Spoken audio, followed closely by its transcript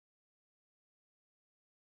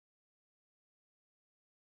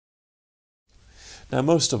Now,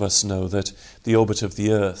 most of us know that the orbit of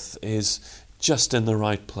the Earth is just in the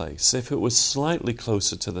right place. If it was slightly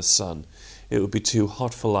closer to the Sun, it would be too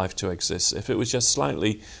hot for life to exist. If it was just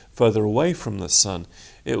slightly further away from the Sun,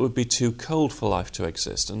 it would be too cold for life to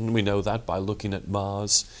exist. And we know that by looking at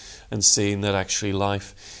Mars and seeing that actually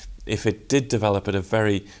life, if it did develop at a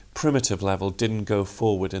very primitive level, didn't go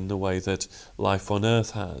forward in the way that life on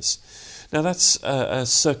Earth has. Now, that's a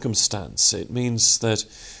circumstance. It means that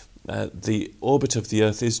the orbit of the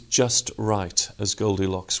Earth is just right, as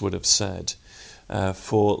Goldilocks would have said,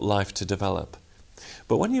 for life to develop.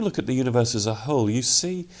 But when you look at the universe as a whole, you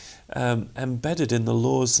see embedded in the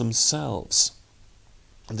laws themselves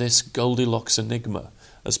this Goldilocks enigma,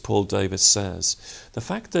 as Paul Davies says. The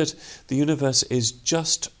fact that the universe is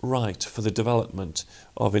just right for the development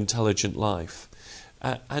of intelligent life.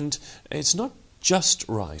 And it's not just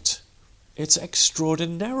right, it's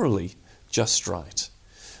extraordinarily just right.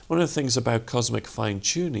 One of the things about cosmic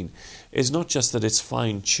fine-tuning is not just that it's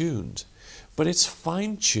fine-tuned, but it's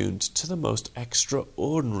fine-tuned to the most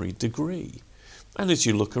extraordinary degree. And as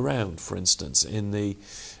you look around, for instance, in the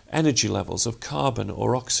energy levels of carbon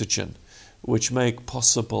or oxygen, which make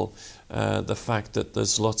possible the fact that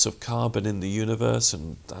there's lots of carbon in the universe,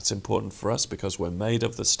 and that's important for us because we're made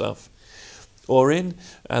of the stuff, or in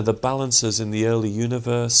the balances in the early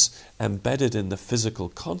universe embedded in the physical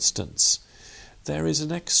constants, there is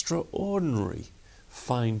an extraordinary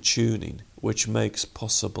fine-tuning which makes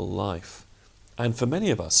possible life. And for many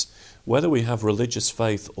of us, whether we have religious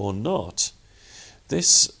faith or not,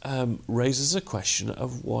 this raises a question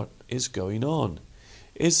of what is going on.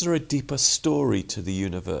 Is there a deeper story to the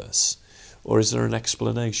universe, or is there an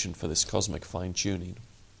explanation for this cosmic fine-tuning?